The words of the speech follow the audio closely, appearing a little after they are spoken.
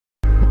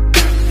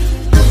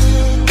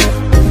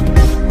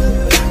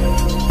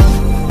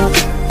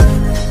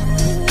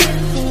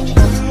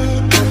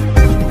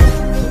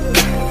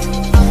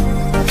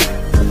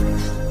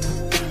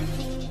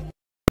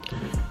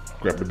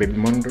baby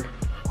monitor.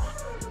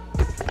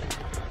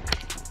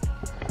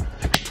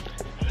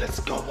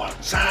 Let's go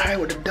outside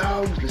with the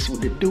dogs. Let's see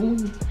what they're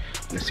doing.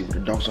 Let's see what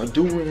the dogs are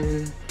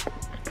doing.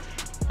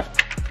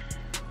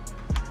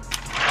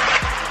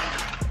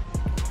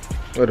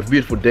 What a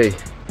beautiful day.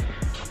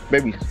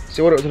 Baby,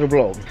 say what up to the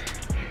vlog.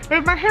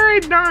 Hey, my hair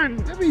ain't done.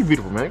 That'd be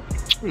beautiful, man.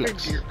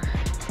 Relax.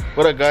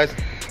 What up, guys?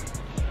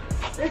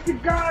 It's a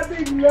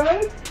goddamn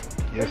love.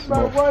 Yes,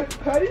 my wife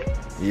Patty.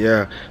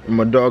 Yeah, and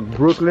my dog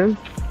Brooklyn,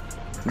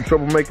 the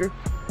troublemaker,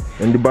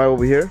 and Dubai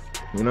over here.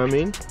 You know what I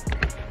mean?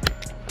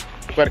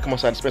 Try to come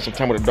outside and spend some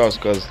time with the dogs,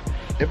 because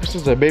ever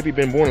since the baby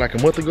been born like a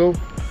month ago,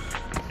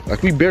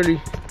 like we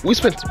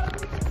spent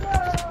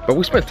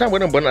time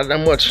with them, but not that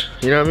much.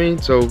 You know what I mean?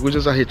 So we're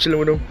just out here chilling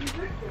with them.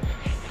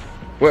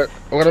 What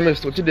I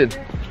missed? What you did?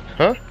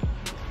 Huh?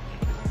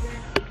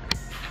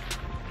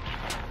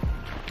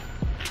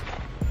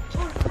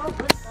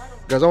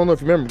 Guys, I don't know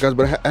if you remember, guys,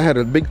 but I had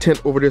a big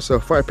tent over this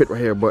fire pit right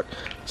here, but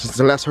since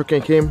the last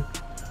hurricane came,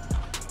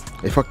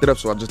 they fucked it up,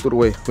 so I just threw it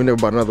away. We never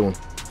bought another one,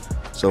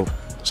 so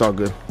it's all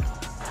good.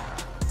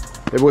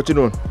 Baby, what you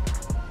doing?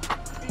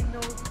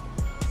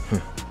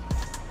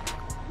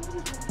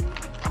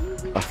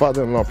 Our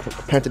father-in-law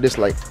planted this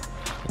like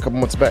a couple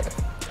months back.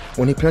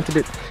 When he planted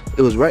it,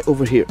 it was right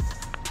over here,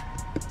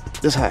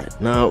 this high.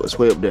 Now it's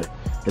way up there.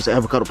 It's an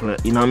avocado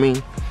plant, you know what I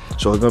mean?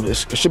 So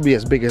it should be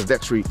as big as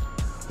that tree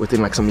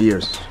within like some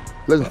years.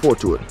 Looking forward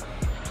to it,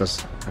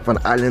 because I found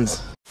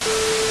islands.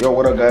 Yo,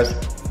 what up, guys?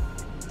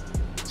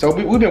 So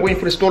we've been waiting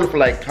for the stroller for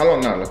like, how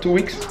long now? Like 2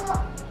 weeks?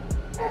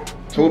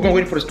 So we've been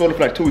waiting for the stroller for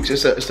like 2 weeks.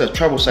 It's a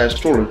travel size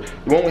stroller.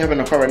 The one we have in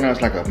the car right now is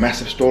like a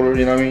massive stroller,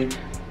 you know what I mean?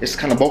 It's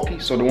kind of bulky,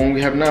 so the one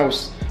we have now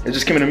it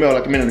just came in the mail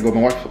like a minute ago.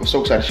 My wife was so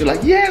excited. She's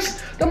like,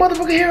 yes, the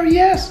motherfucker here,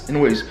 yes.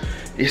 Anyways,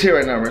 it's here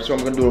right now, right? So I'm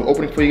gonna do an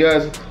opening for you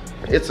guys.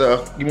 It's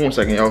give me 1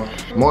 second, y'all.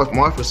 My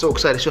wife was so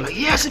excited. She was like,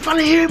 yes, it's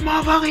finally here,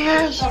 motherfucker,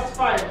 yes. Shots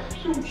fired.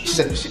 She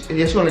said, she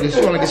wanna get,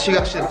 she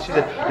said,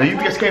 the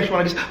UPS came, she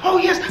wanna get, oh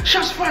yes,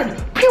 shots fired.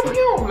 Pew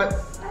pew. I'm like,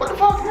 what the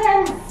fuck?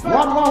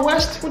 Wild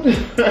West? What the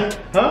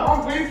huh?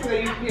 I'm waiting for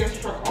the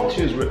UPS truck. Oh.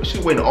 She was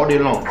waiting all day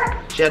long.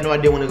 She had no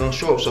idea when they're gonna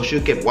show up, so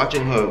she kept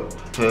watching her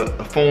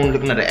phone,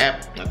 looking at the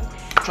app, like,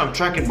 trying to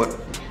track it, but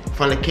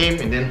finally came,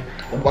 and then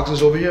the box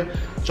is over here.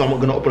 So I'm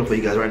gonna open it for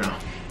you guys right now.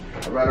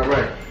 All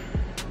right.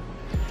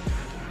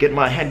 Get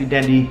my handy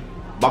dandy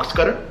box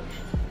cutter.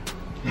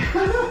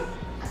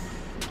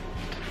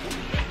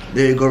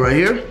 There you go, right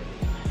here.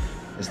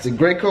 It's the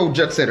Graco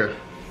Jet Setter.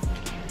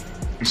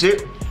 You see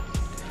it?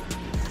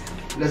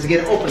 Let's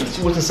get it open,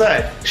 see what's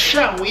inside,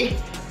 shall we?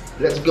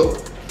 Let's go.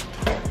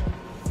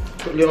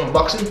 Quickly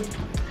unboxing.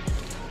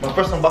 My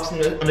first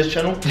unboxing on this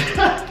channel.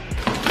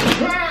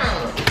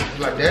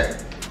 Like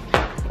that.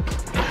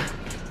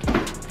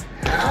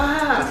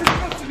 This is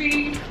supposed to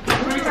be,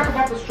 let me talk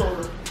about the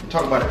stroller.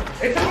 Talk about it.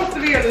 It's supposed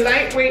to be a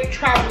lightweight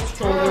travel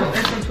stroller,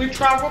 and since we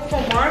travel so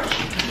much,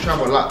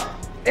 travel a lot.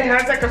 It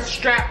has like a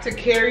strap to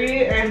carry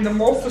it, and the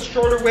most the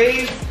stroller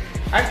weighs,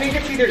 I think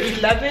it's either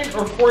 11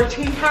 or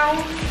 14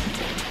 pounds.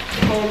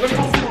 So look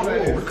how small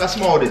that is. Look how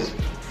small it is.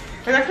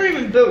 And that's not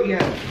even built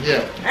yet.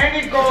 Yeah. And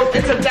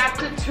it's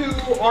adapted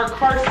to our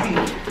car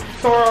seat.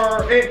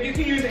 So you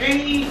can use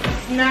any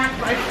Snap,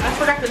 I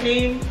forgot the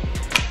name,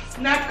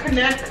 Snap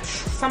Connect,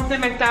 something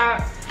like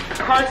that,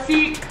 car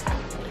seat.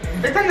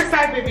 It's on the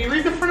side, baby.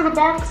 Read the front of the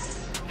box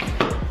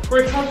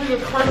where it tells you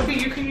the car seat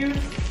you can use.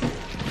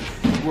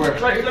 Where?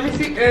 Right, let me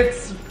see.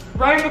 It's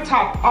right on the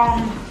top.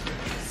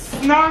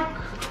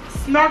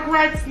 Snug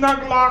Ride,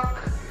 Snug Lock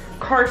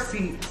car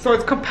seat. So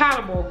it's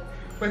compatible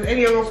with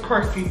any of those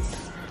car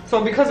seats.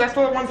 So because that's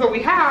the ones that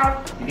we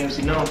have. You can't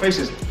see none of our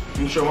faces. Let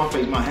me show my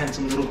face, my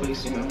handsome little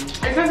face. You know. It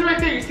says it right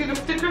there. You see the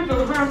sticker,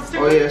 the round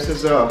sticker? Oh yeah, it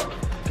says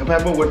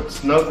compatible with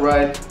Snug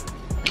Ride,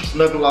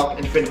 Snug Lock,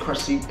 infant car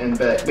seat, and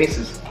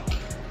bases.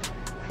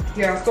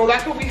 Yeah, so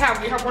that's what we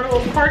have. We have one of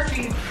those car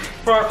seats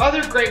for our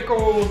other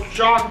Graco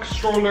jog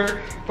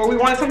stroller, but we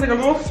wanted something a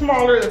little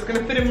smaller that's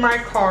gonna fit in my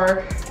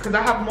car because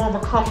I have more of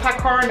a compact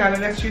car, not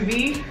an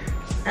SUV.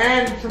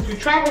 And since we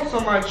travel so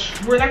much,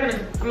 we're not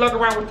gonna lug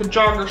around with the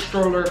jogger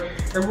stroller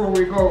everywhere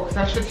we go because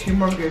that shit's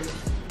humongous.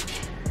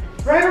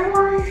 Right,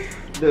 Amari?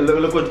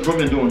 Look what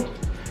Brooklyn doing.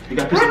 You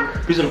got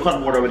piece of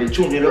cardboard already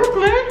chewing it up.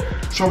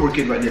 Brooklyn? Strawberry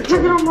kid right there.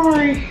 Look at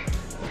Amari.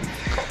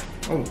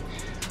 Oh,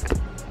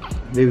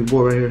 baby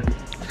boy right here.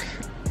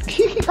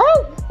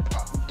 Oh,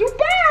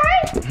 Dubai!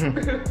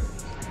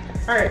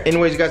 Alright.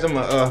 Anyways, guys, I'm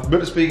gonna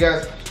build this for you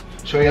guys.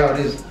 Show you how it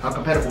is, how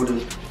compatible it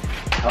is.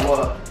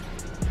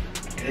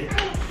 Okay.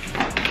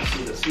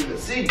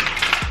 Let's see.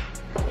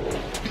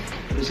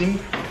 You see me?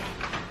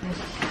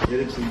 Yeah,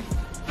 let's see.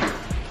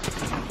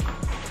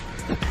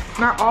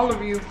 Not all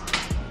of you.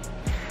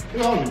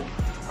 Look on me.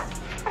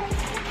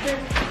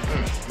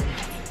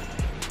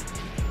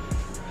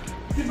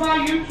 You buy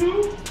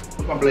YouTube?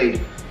 What's my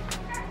blade?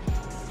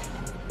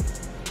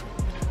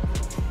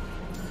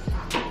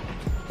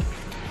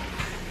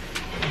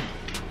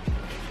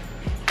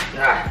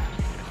 Ah.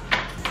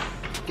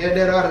 Get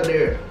that out of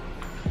there.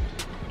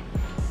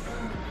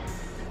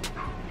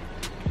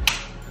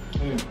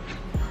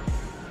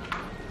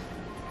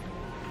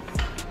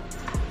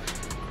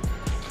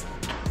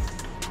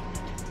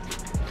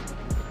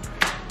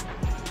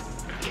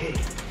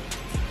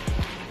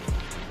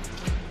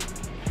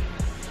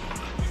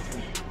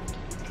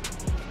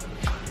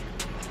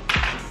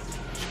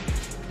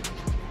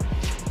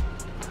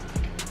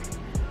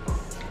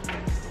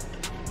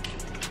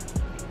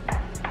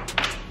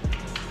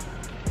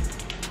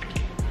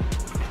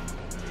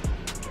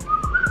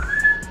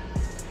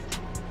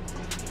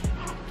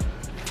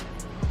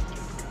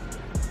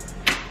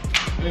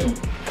 mean?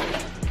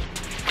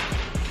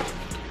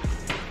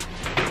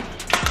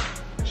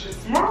 It's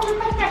just small.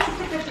 Look how fast you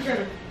put that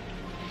together.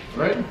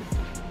 Right?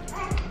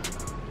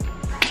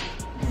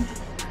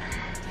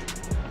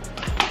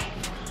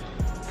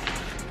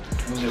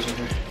 What's this over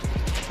here?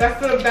 That's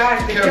the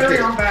bag, the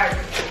carry-on bag.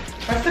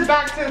 That's the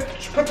bag to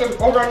put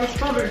around the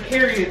stroller to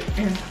carry it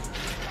in.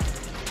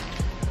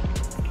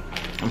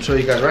 I'm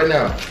showing you guys right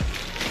now.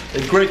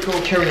 A great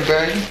coat carrying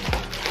bag.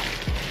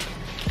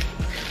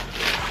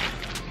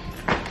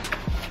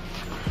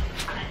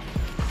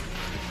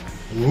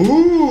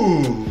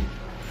 Ooh.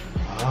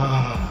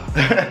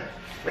 Ah.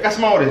 Look how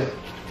small it is.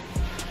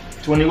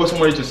 So when you go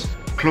somewhere, you just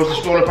close the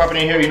stroller, pop it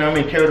in here, you know what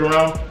I mean? Carry it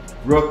around.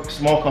 Real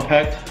small,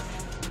 compact.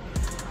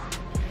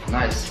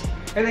 Nice.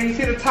 And then you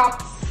see the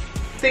top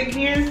thing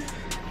here?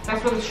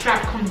 That's where the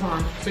strap comes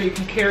on. So you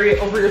can carry it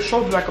over your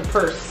shoulder like a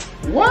purse.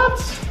 What?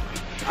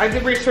 I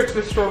did research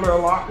this stroller a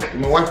lot.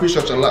 My wife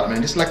researched a lot,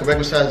 man. This is like a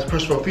regular size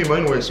purse for a female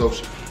anyway, so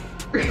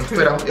it'll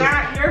fit out.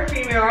 Nah, you're a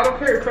female. I don't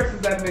care if purse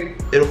is that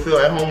big. It'll feel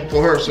at home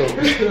for her, so.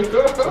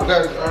 So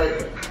guys,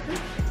 alright.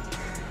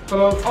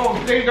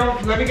 Oh, there you go.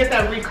 Let me get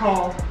that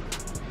recall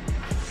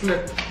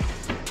slip.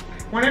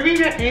 Whenever you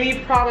get any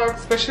product,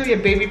 especially a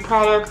baby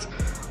product,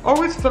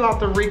 always fill out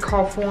the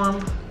recall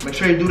form. Make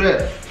sure you do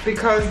that.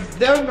 Because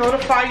they'll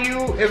notify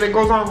you if it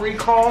goes on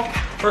recall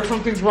or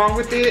something's wrong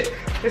with it.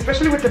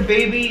 Especially with the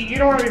baby, you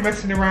don't want to be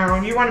messing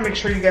around. You want to make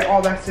sure you get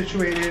all that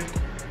situated.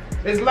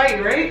 It's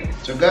light, right?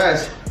 So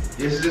guys,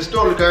 this is the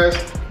stroller, guys.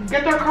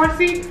 Get our car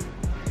seat.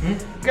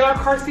 Get our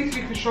car seat so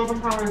you can show them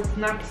how it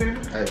snaps in.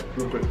 Alright,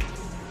 real quick.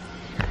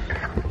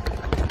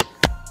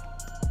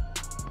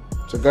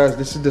 So guys,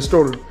 this is the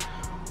stroller.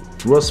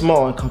 Real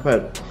small and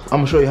compact. I'm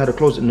gonna show you how to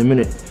close it in a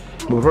minute.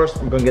 But first,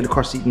 I'm gonna get the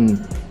car seat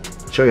and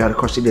show you how the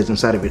car seat is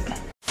inside of it.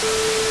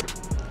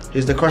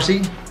 Here's the car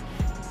seat.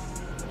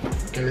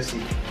 Okay, let's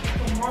see.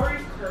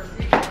 Mari's car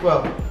seat.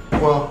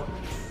 Well,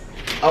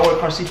 our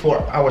car seat for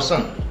our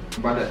son.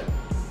 About that.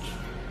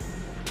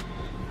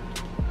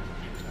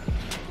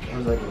 I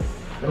was like,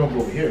 I don't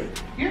go over here.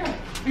 Yeah,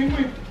 same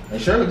way.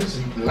 And Shirley, this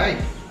is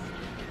light.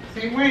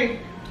 Same way.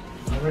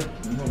 Alright,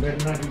 you know better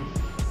than I do.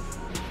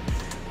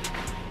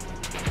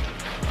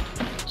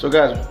 So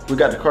guys, we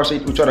got the car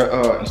seat. We tried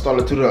to install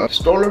it to the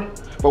stroller,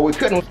 but we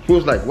couldn't. We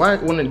was like, why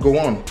wouldn't it go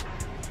on?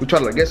 We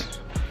tried it like this,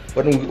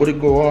 but then would it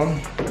go on?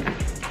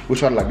 We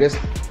tried it like this,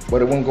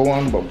 but it wouldn't go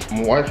on. But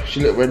my wife,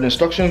 she read the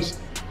instructions,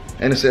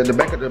 and it said the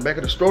back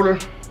of the stroller,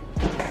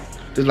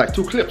 there's like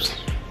 2 clips.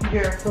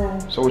 Yeah,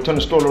 so we turn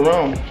the stroller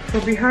around. So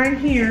behind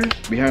here.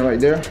 Behind right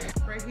there.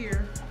 Right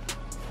here.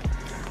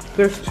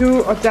 There's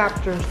 2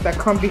 adapters that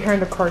come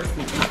behind the car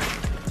seat.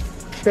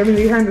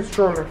 Behind the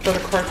stroller for the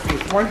car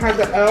seat. One has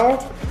an L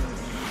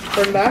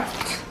for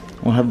left.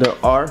 One have the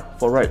R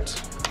for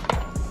right.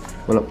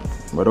 Well, up,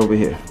 right over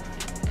here.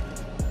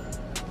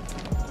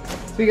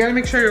 So you gotta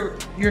make sure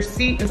your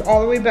seat is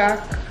all the way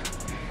back,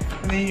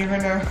 and then you're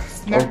gonna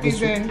snap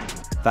these in.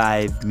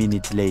 5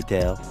 minutes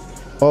later.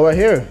 Oh, right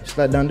here.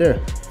 Slide down there.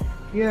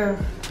 Yeah.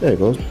 There it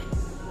goes.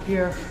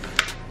 Yeah.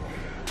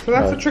 So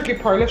that's the tricky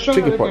part. Let's show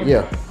tricky part.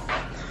 Yeah.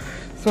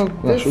 So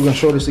this, we're gonna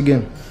show this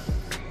again.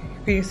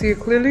 Can you see it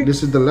clearly?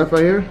 This is the left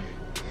right here.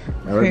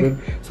 All right,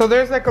 okay. So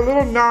there's like a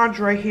little notch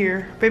right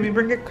here. Baby,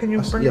 bring it. Can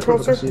you bring it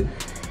closer?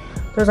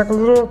 There's like a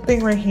little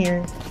thing right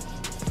here.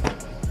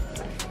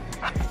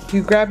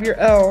 You grab your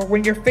L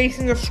when you're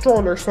facing the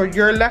stroller. So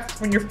your left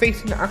when you're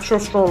facing the actual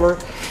stroller.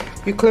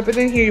 You clip it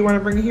in here. You want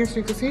to bring it here so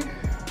you can see?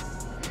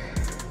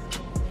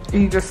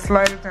 And you just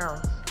slide it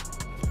down.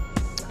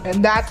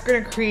 And that's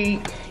going to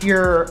create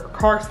your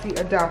car seat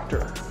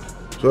adapter.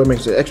 So it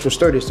makes it extra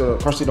sturdy so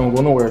the car seat don't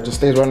go nowhere. It just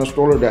stays right on the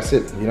stroller, that's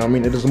it. You know what I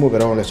mean? It doesn't move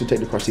at all unless you take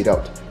the car seat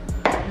out.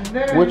 And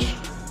then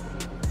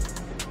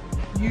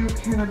you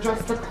can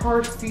adjust the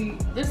car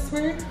seat this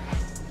way.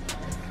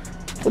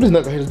 What is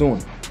knucklehead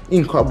doing?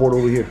 Eating cardboard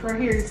over here.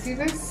 Right here, you see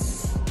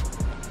this?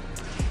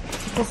 It's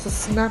supposed to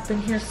snap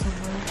in here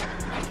somewhere.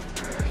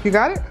 You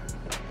got it?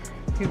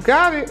 You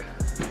got it.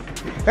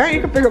 Hey,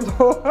 you can pick up the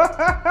whole.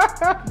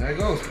 There it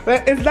goes.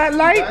 Is that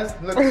light? Guys,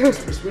 look,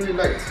 it's really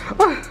light.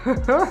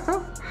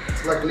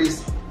 It's like at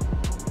least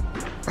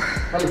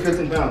probably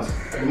 15 pounds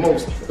at the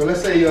most. So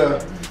let's say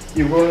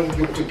you're rolling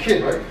with your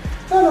kid, right?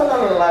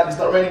 La, it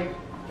start raining,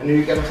 and then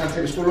you get time to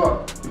take the stroller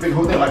out. You pick the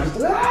whole thing like this.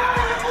 So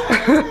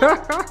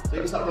you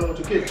can start running with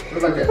your kid,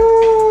 look like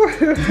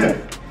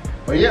that.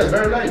 But yeah, it's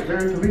very light,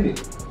 very convenient.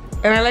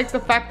 And I like the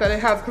fact that it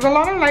has, because a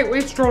lot of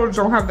lightweight strollers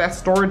don't have that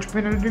storage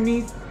bin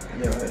underneath.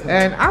 Yeah,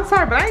 and I'm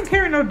sorry, but I ain't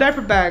carrying no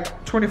diaper bag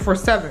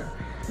 24/7.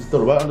 Just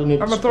throw it right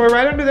underneath. I'm gonna throw it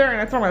right under there,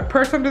 and I throw my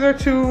purse under there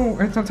too.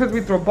 And sometimes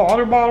we throw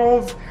water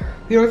bottles.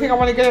 The only thing I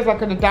want to get is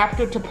like an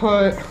adapter to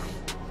put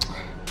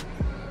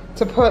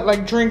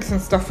like drinks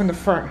and stuff in the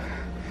front,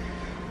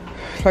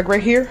 like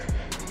right here,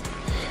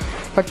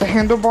 like the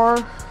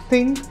handlebar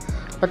thing,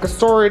 like a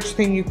storage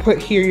thing you put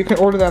here. You can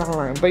order that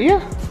online, but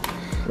yeah,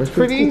 it's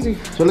pretty cool. Easy.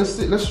 So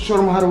let's show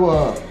them how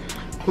to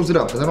close it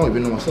out, because I don't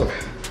even know myself.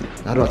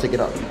 How do I take it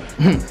out?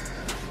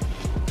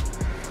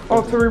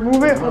 Oh, to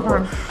remove it? Hold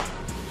on.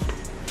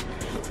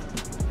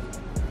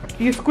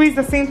 You squeeze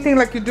the same thing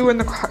like you do in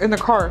the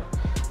car.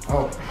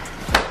 Oh.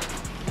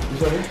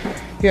 This right here?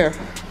 Yeah.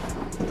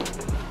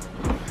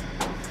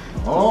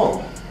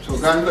 Oh. So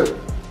guys, look.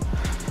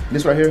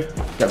 This right here,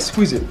 gotta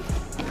squeeze it.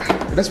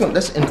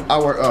 That's in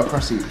our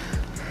car seat.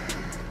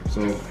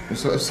 So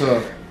it's the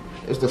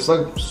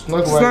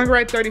snug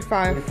right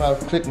 35. 35.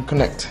 Click and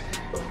connect.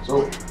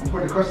 So I'm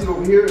putting the car seat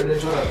over here and then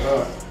try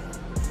to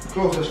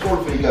close the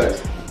stroller for you guys.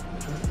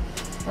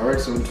 All right,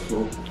 so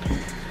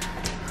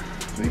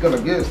you got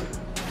like this.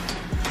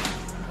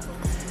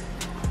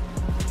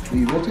 Do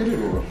you rotate it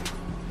or?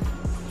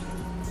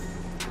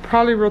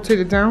 Probably rotate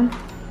it down.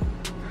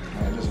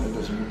 It doesn't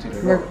rotate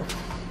it like,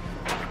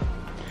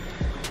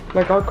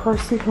 like our car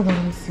seat. Hold on,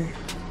 let me see.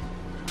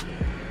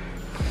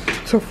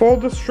 To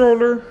fold the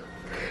stroller,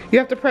 you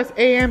have to press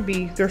A and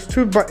B. There's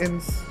 2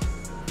 buttons.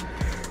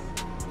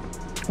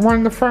 One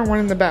in the front, one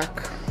in the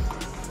back.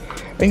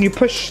 And you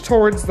push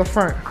towards the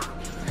front.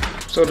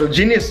 So the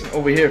genius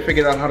over here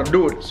figured out how to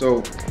do it.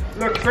 So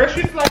look, first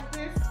you slide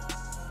this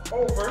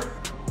over.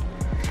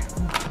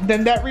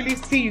 Then that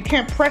release C, you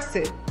can't press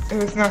it if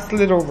it's not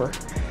slid over.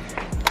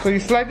 So you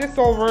slide this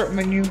over and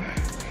then you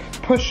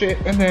push it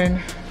and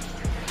then.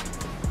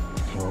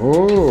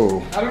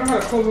 Oh. I don't know how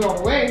to close it all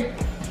the way,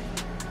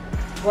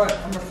 but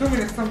I'm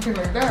assuming it's something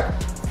like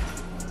that.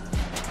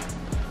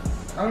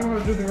 I don't know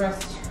how to do the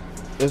rest.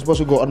 It's supposed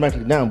to go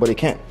automatically down, but it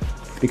can't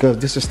because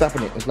this is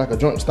stopping it. It's like a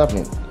joint stopping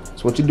it.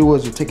 So what you do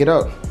is you take it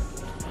out,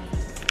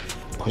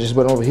 push this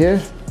button over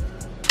here.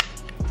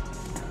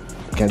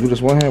 Can't do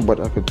this one hand, but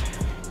I could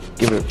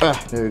give it.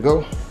 There we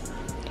go.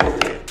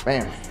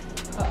 Bam.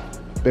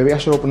 Baby, I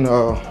should open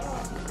the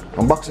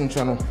unboxing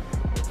channel.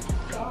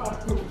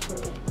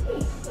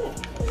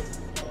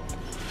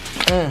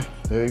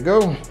 There you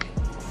go.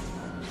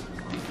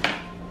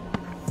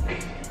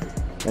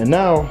 And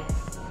now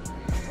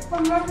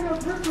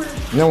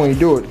when you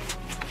do it,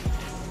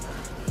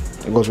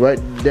 it goes right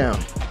down.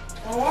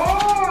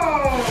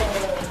 Oh!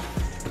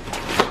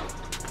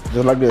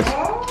 Just like this.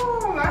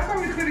 Oh, that's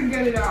why we couldn't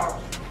get it out.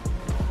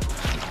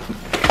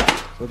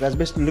 So that's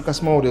basically, look how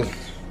small it is.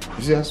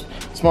 You see how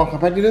small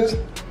compact it is?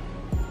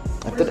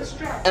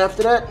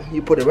 After that,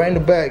 you put it right in the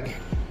bag.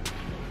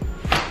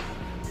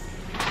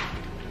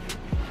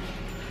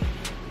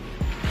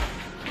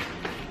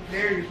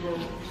 There you go.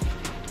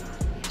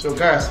 So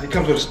guys, it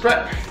comes with a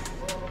strap.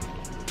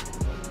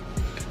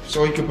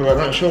 So you can put it right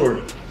on your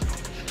shoulder.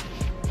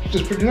 Which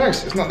is pretty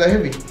nice. It's not that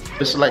heavy.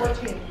 It's like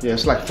 14. Yeah,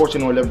 it's like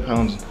 14 or 11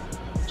 pounds.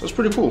 So it's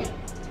pretty cool.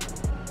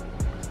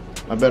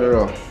 Not bad at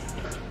all.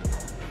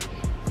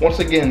 Once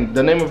again,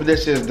 the name of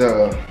this is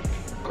the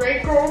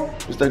Graco.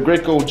 It's the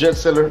Graco Jet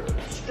Setter.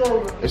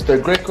 Stroller. It's the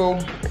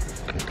Graco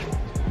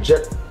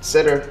Jet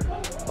Setter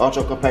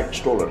Ultra Compact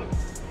Stroller.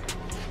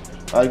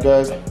 Alright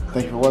guys,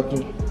 thank you for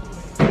watching.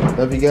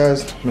 Love you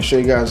guys. I'm gonna show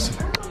you guys.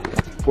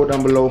 Put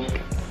down below.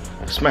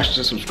 Smash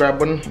the subscribe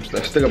button.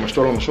 I still got my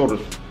stroller on my shoulder.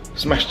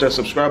 Smash the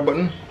subscribe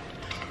button.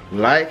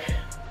 Like,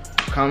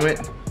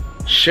 comment,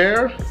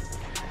 share,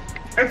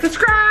 and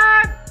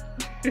subscribe.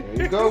 There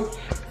you go.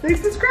 Say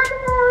subscribe to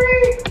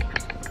Maury.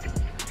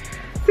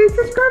 Say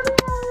subscribe to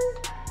Maury.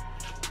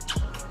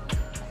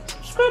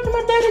 Subscribe to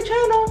my daddy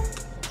channel.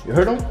 You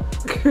heard him?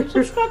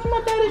 Subscribe to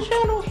my daddy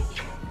channel.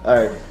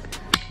 Alright.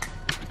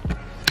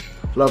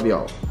 Love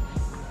y'all.